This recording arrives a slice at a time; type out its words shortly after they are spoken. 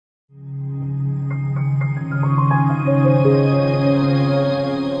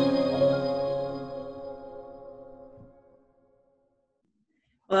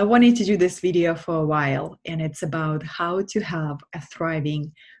I wanted to do this video for a while, and it's about how to have a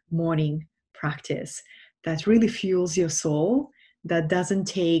thriving morning practice that really fuels your soul, that doesn't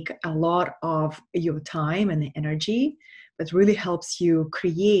take a lot of your time and energy, but really helps you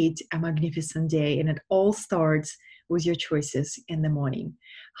create a magnificent day. And it all starts with your choices in the morning.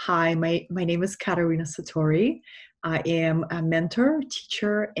 Hi, my name is Katerina Satori. I am a mentor,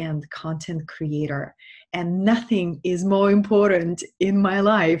 teacher, and content creator. And nothing is more important in my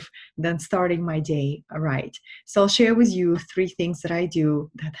life than starting my day right. So I'll share with you 3 things that I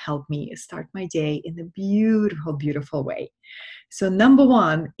do that help me start my day in a beautiful, beautiful way. So number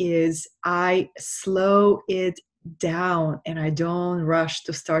 1 is I slow it down, and I don't rush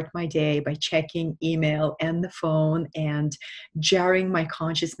to start my day by checking email and the phone and jarring my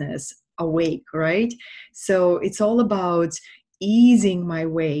consciousness awake, right? So it's all about easing my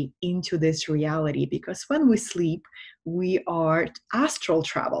way into this reality, because when we sleep, we are astral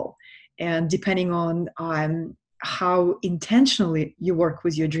travel. And depending on how intentionally you work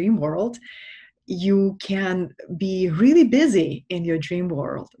with your dream world, you can be really busy in your dream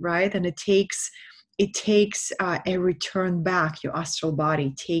world, right? And it takes a return back. Your astral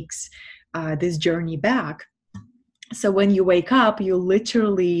body takes this journey back. So when you wake up, you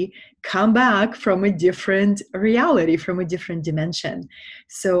literally come back from a different reality, from a different dimension.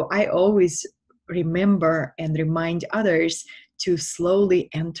 So I always remember and remind others to slowly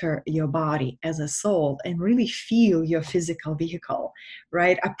enter your body as a soul and really feel your physical vehicle,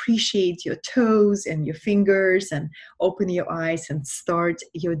 right? Appreciate your toes and your fingers and open your eyes and start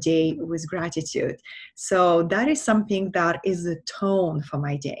your day with gratitude. So that is something that is the tone for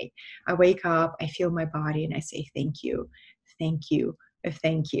my day. I wake up, I feel my body, and I say, thank you, thank you,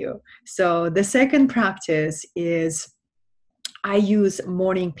 thank you. So the second practice is I use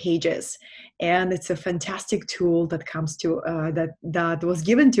morning pages, and it's a fantastic tool that comes to that was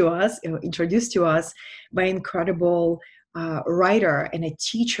given to us, introduced to us by an incredible writer and a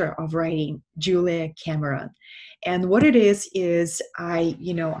teacher of writing, Julia Cameron. And what it is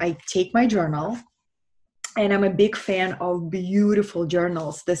I take my journal, and I'm a big fan of beautiful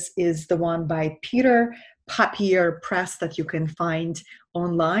journals. This is the one by Peter Papier Press that you can find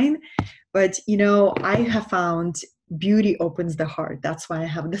online. But I have found beauty opens the heart. That's why I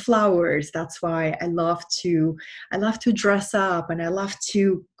have the flowers. That's why I love to dress up, and I love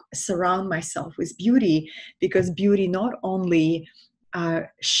to surround myself with beauty, because beauty not only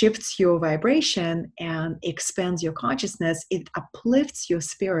shifts your vibration and expands your consciousness, it uplifts your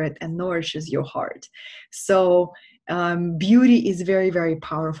spirit and nourishes your heart. So beauty is very, very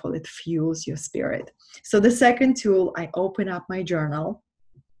powerful. It fuels your spirit. So the second tool, I open up my journal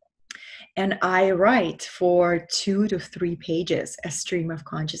and I write for 2 to 3 pages, a stream of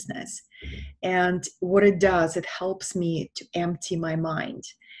consciousness. And what it does, it helps me to empty my mind.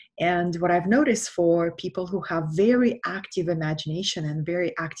 And what I've noticed for people who have very active imagination and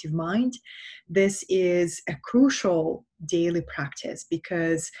very active mind, this is a crucial daily practice,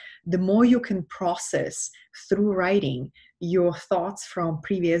 because the more you can process through writing your thoughts from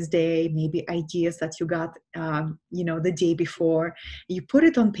previous day, maybe ideas that you got, the day before, you put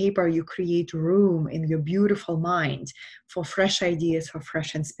it on paper, you create room in your beautiful mind for fresh ideas, for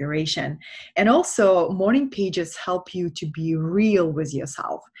fresh inspiration. And also, morning pages help you to be real with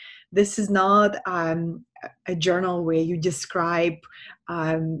yourself. This is not a journal where you describe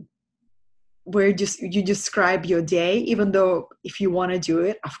you describe your day, even though if you want to do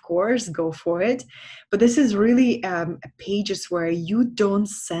it, of course, go for it. But this is really pages where you don't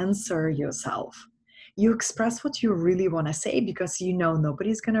censor yourself. You express what you really want to say, because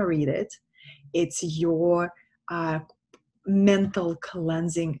nobody's going to read it. It's your mental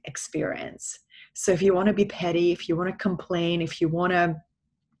cleansing experience. So if you want to be petty, if you want to complain, if you want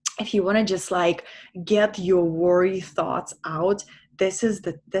to just get your worry thoughts out, this is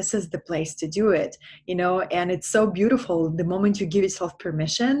the place to do it, and it's so beautiful. The moment you give yourself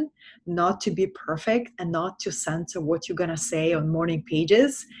permission not to be perfect and not to censor what you're going to say on morning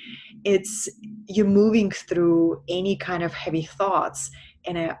pages, you're moving through any kind of heavy thoughts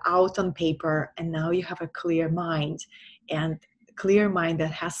and out on paper, and now you have a clear mind, and clear mind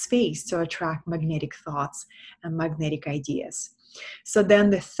that has space to attract magnetic thoughts and magnetic ideas. So then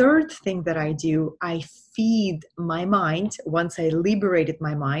the third thing that I do, I feed my mind. Once I liberated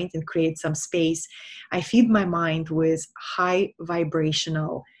my mind and create some space, I feed my mind with high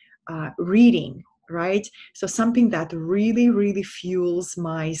vibrational reading, right? So something that really, really fuels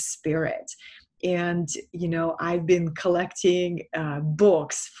my spirit. And, I've been collecting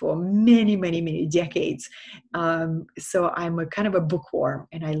books for many, many, many decades. So I'm a kind of a bookworm,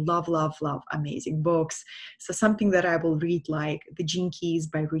 and I love, love, love amazing books. So something that I will read, like The Gene Keys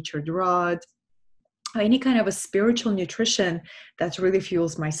by Richard Rudd, any kind of a spiritual nutrition that really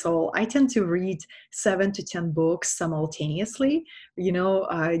fuels my soul. I tend to read 7 to 10 books simultaneously,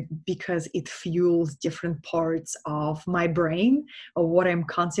 because it fuels different parts of my brain or what I'm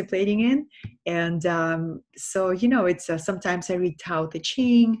contemplating in. And so, it's sometimes I read Tao Te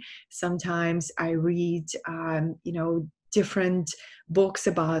Ching, sometimes I read, different books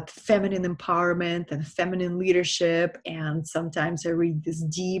about feminine empowerment and feminine leadership. And sometimes I read these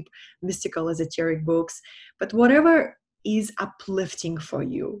deep, mystical, esoteric books. But whatever is uplifting for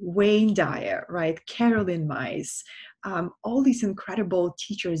you, Wayne Dyer, right? Carolyn Myss, all these incredible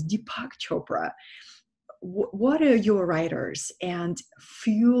teachers, Deepak Chopra. What are your writers? And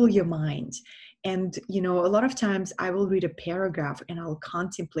fuel your mind. And, a lot of times I will read a paragraph and I'll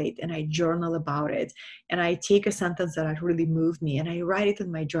contemplate and I journal about it. And I take a sentence that had really moved me and I write it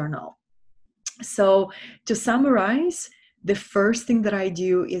in my journal. So to summarize, the first thing that I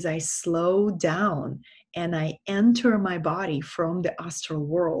do is I slow down and I enter my body from the astral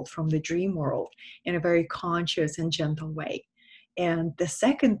world, from the dream world, in a very conscious and gentle way. And the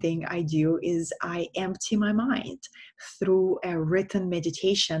second thing I do is I empty my mind through a written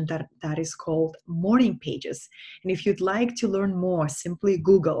meditation that is called Morning Pages. And if you'd like to learn more, simply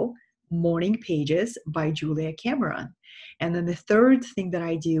Google Morning Pages by Julia Cameron. And then the third thing that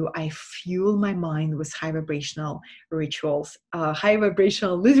I do, I fuel my mind with high vibrational rituals, high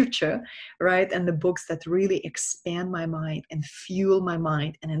vibrational literature, right? And the books that really expand my mind and fuel my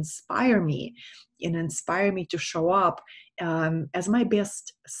mind and inspire me to show up as my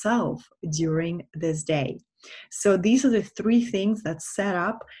best self during this day. So these are the 3 things that set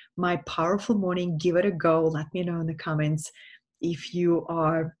up my powerful morning. Give it a go. Let me know in the comments if you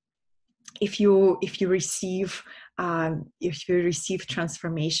receive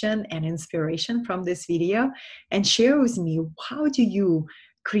transformation and inspiration from this video, and share with me, how do you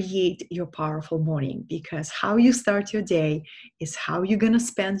create your powerful morning? Because how you start your day is how you're going to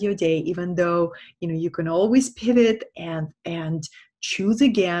spend your day, even though you can always pivot and choose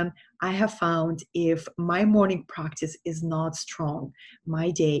again. I have found if my morning practice is not strong,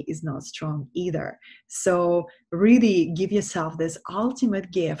 my day is not strong either. So really give yourself this ultimate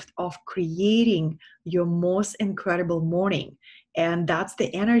gift of creating your most incredible morning. And that's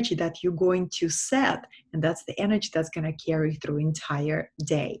the energy that you're going to set. And that's the energy that's going to carry through entire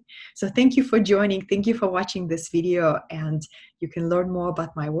day. So thank you for joining. Thank you for watching this video. And you can learn more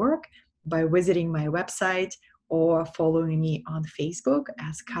about my work by visiting my website or following me on Facebook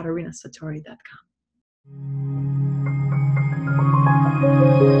as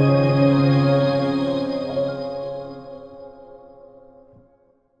katerinasatori.com.